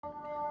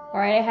All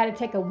right, I had to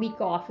take a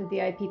week off of the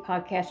VIP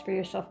podcast for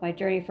yourself, my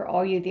journey for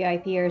all you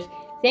VIPers.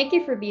 Thank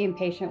you for being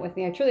patient with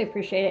me. I truly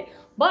appreciate it.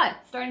 But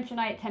starting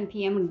tonight at 10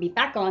 p.m., I'm going to be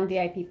back on the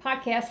VIP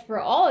podcast for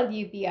all of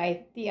you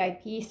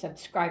VIP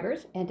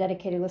subscribers and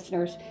dedicated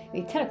listeners.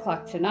 It'll be 10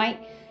 o'clock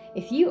tonight.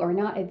 If you are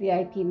not a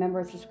VIP member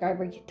or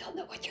subscriber, you don't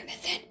know what you're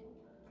missing.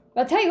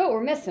 But I'll tell you what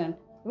we're missing.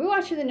 Are we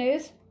watching the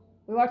news?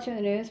 What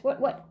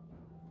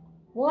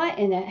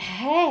in the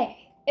hey?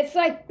 It's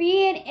like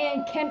being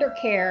in kinder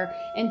care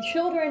and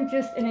children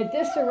just in a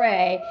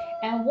disarray,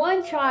 and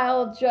one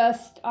child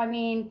just,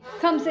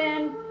 comes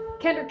in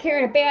kinder care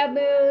in a bad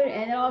mood,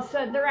 and then all of a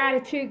sudden their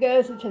attitude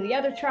goes into the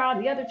other child,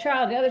 another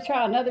child,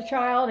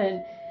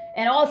 and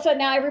all of a sudden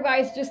now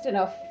everybody's just in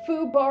a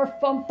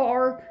fump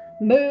bar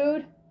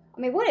mood.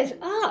 What is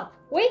up?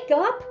 Wake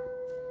up.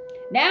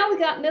 Now we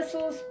got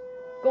missiles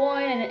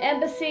going in an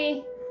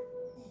embassy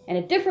in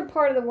a different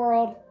part of the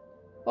world.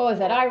 What was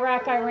that?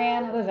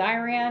 Iran? It was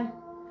Iran.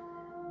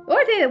 Or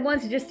they the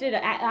ones who just did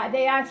it?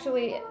 They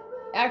actually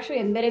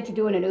admitted to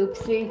doing an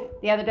oopsie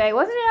the other day.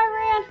 Wasn't it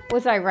Iran?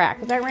 Was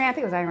Iraq? Was Iran? I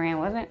think it was Iran,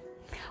 wasn't it?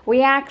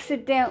 We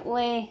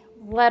accidentally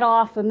let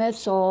off a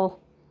missile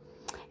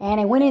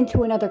and it went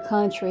into another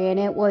country, and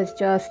it was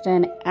just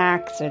an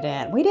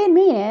accident. We didn't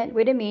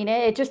mean it.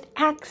 It just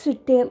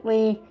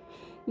accidentally,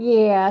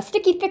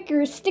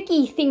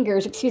 sticky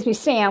fingers,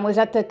 Sam was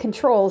at the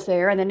controls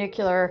there in the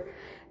nuclear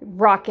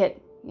rocket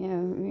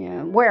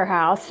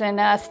warehouse,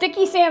 and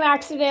Sticky Sam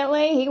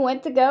accidentally, he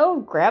went to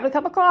go grab a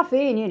cup of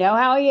coffee, and you know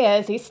how he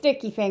is, he's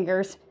sticky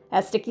fingers,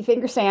 that's Sticky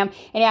Finger Sam,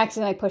 and he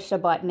accidentally pushed a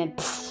button, and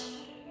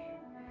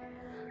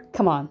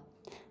come on,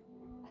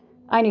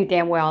 I knew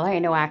damn well there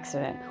ain't no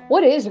accident.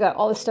 What is, we got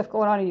all this stuff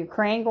going on in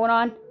Ukraine going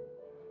on,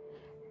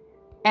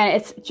 and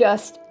it's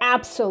just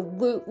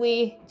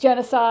absolutely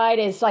genocide,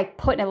 is like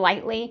putting it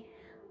lightly.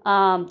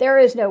 There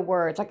is no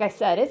words. Like I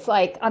said, it's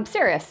like, I'm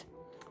serious.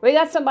 We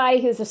got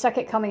somebody who's the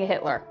second coming of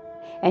Hitler,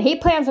 and he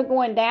plans on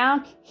going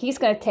down. He's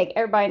going to take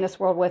everybody in this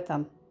world with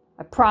him.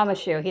 I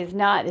promise you, he's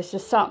not. It's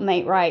just something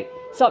ain't right.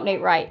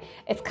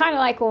 It's kind of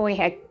like when we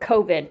had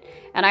COVID,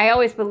 and I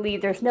always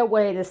believed there's no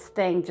way this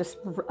thing just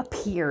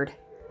appeared.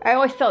 I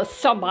always felt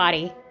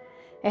somebody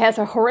that has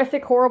a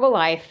horrific, horrible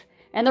life,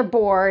 and they're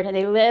bored, and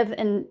they live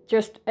in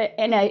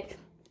they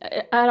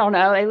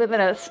live in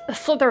a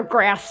slither of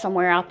grass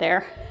somewhere out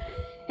there.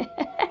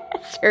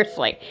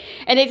 Seriously.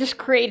 And they just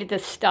created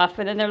this stuff,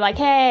 and then they're like,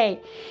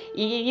 hey,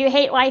 you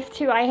hate life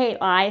too, I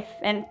hate life,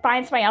 and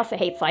find somebody else that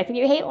hates life, and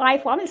you hate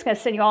life, well, I'm just going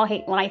to send you all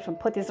hate life and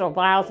put these little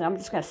vials, and I'm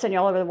just going to send you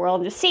all over the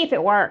world and just see if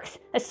it works.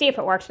 Let's see if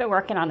it works. Been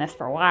working on this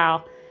for a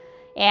while.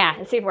 Yeah,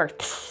 let's see if it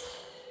works.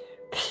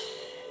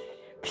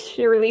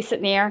 You release it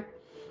in the air.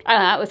 I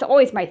don't know, it was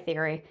always my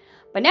theory.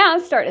 But now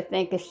I'm starting to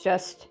think it's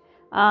just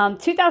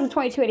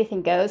 2022,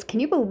 anything goes.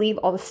 Can you believe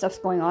all the stuff's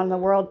going on in the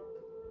world?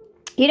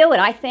 You know what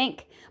I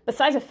think?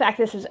 Besides the fact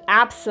this is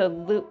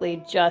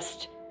absolutely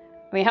just,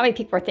 how many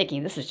people are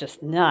thinking this is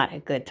just not a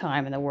good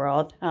time in the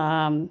world?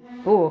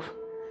 But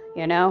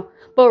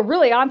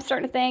really I'm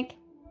starting to think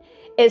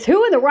is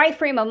who in the right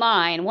frame of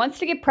mind wants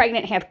to get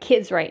pregnant and have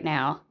kids right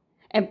now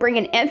and bring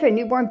an infant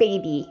newborn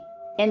baby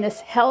in this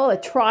hell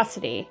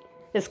atrocity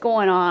that's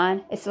going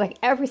on. It's like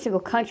every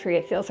single country,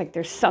 it feels like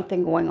there's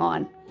something going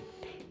on.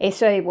 They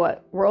say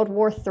what, World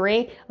War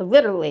III?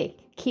 Literally,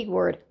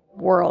 keyword,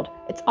 world.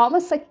 It's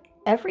almost like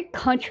every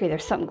country,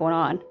 there's something going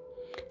on.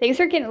 Things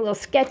are getting a little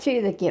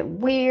sketchy. They get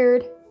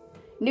weird.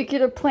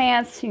 Nuclear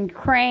plants in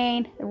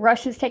Ukraine. The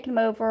Russians taking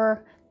them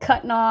over.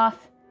 Cutting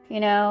off,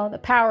 the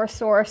power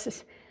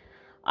sources.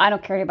 I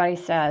don't care what anybody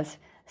says.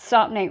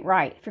 Something ain't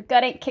right. If your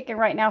gut ain't kicking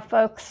right now,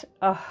 folks.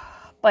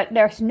 But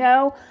there's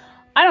no,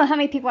 I don't know how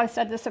many people I've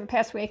said this over the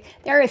past week.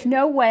 There is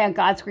no way on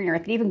God's green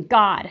earth that even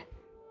God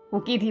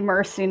will give you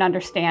mercy and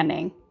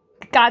understanding.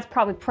 God's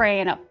probably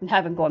praying up in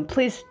heaven going,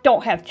 please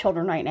don't have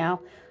children right now.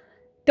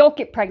 Don't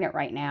get pregnant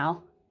right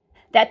now.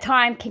 That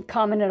time can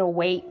come and it'll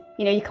wait.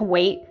 You can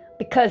wait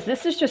because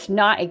this is just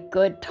not a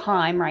good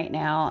time right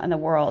now in the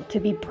world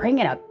to be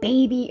bringing a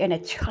baby and a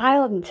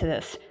child into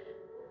this.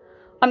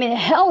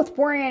 Hell with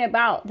worrying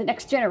about the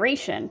next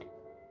generation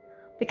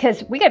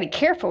because we got to be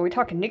careful. We're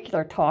talking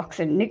nuclear talks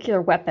and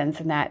nuclear weapons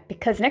and that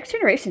because next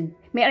generation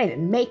may not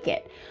even make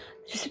it.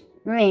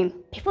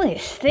 People need to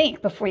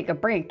think before you can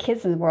bring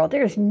kids in the world.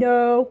 There's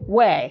no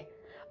way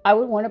I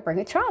would want to bring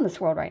a child in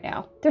this world right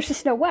now. There's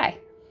just no way.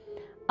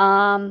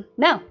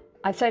 No,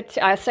 I say it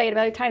a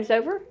million times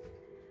over,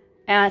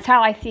 and it's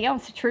how I feel.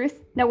 It's the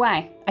truth. No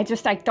way. I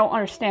don't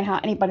understand how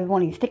anybody would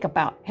want to think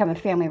about having a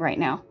family right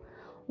now.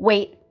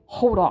 Wait,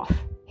 hold off.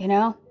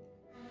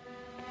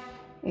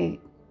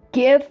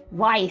 Give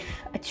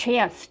life a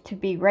chance to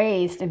be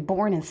raised and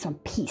born in some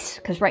peace,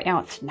 because right now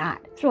it's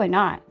not. It's really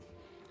not.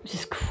 It's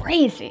just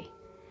crazy.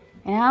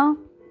 And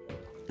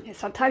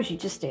sometimes you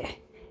just you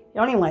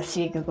don't even want to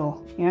see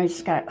Google. You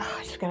just gotta.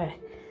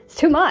 It's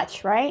too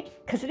much, right?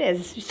 Because it is.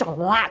 It's just a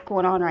lot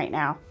going on right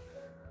now.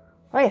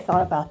 What have you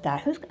thought about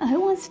that?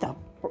 Who wants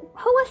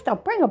to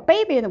bring a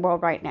baby in the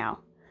world right now?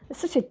 It's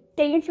such a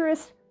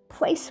dangerous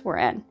place we're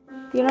in.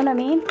 You know what I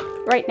mean?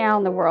 Right now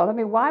in the world.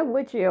 Why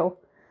would you?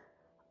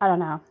 I don't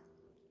know.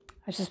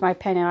 That's just my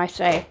opinion. I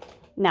say,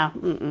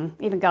 no,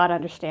 even God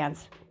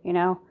understands,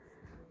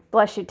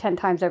 Bless you 10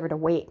 times over to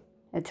wait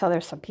until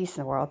there's some peace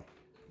in the world.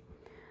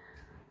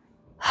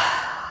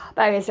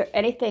 But is there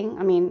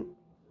anything,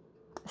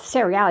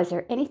 Sarah, is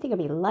there anything to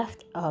be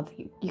left of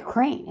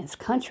Ukraine, his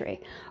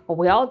country? Are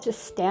we all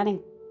just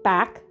standing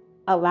back,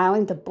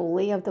 allowing the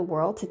bully of the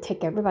world to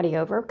take everybody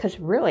over? Because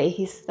really,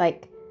 he's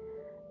like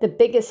the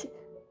biggest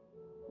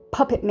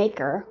puppet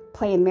maker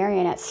playing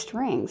marionette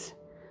strings.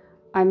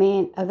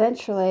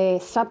 Eventually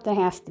something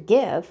has to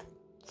give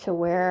to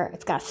where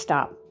it's got to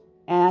stop.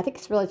 And I think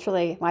it's really,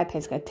 truly, in my opinion,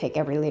 it's going to take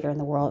every leader in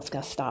the world. It's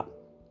going to stop,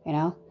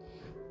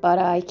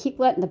 But you keep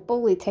letting the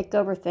bully take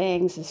over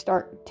things and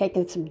start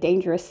taking some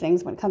dangerous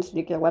things when it comes to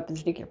nuclear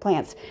weapons, nuclear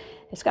plants.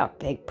 It's got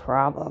a big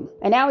problem.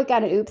 And now we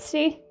got an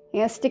oopsie.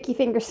 Sticky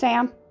Finger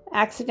Sam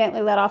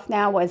accidentally let off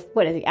now. What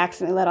is he?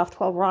 Accidentally let off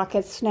 12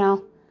 rockets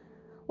now?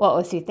 What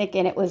was he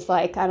thinking? It was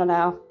like, I don't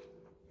know.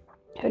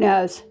 Who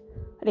knows?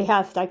 Did he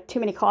have like too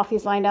many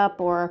coffees lined up?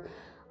 Or,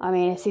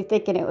 is he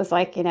thinking it was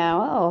like, I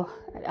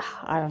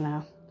don't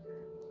know.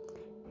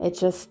 It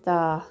just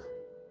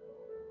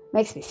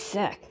makes me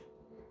sick.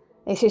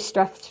 They say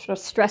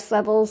stress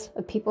levels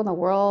of people in the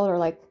world are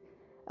like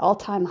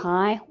all-time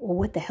high. Well,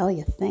 what the hell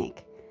you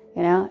think?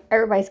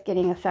 Everybody's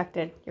getting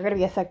affected. You're going to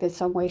be affected in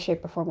some way,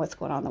 shape, or form what's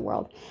going on in the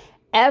world.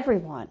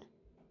 Everyone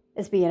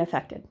is being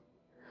affected.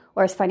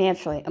 Whereas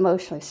financially,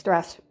 emotionally,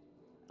 stress.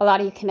 A lot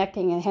of you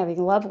connecting and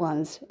having loved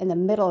ones in the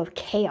middle of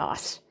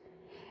chaos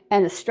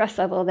and the stress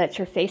level that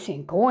you're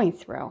facing, going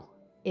through,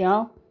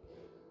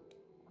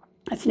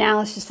 It's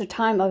just a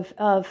time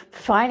of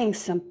finding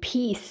some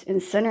peace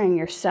and centering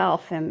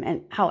yourself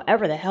and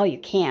however the hell you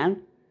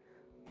can,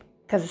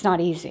 because it's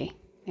not easy,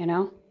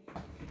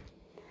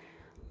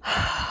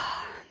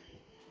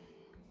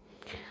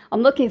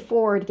 I'm looking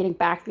forward to getting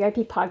back. The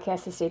IP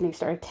podcast this evening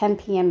started at 10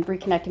 p.m.,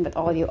 reconnecting with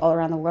all of you all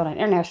around the world on an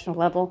international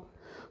level.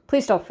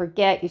 Please don't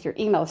forget, use your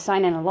email to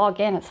sign in and log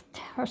in. It's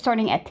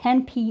starting at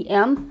 10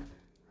 p.m.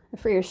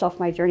 Free yourself,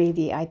 my journey,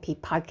 the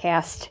IP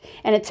podcast.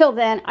 And until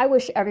then, I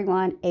wish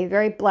everyone a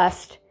very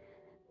blessed,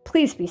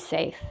 please be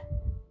safe,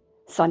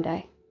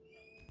 Sunday.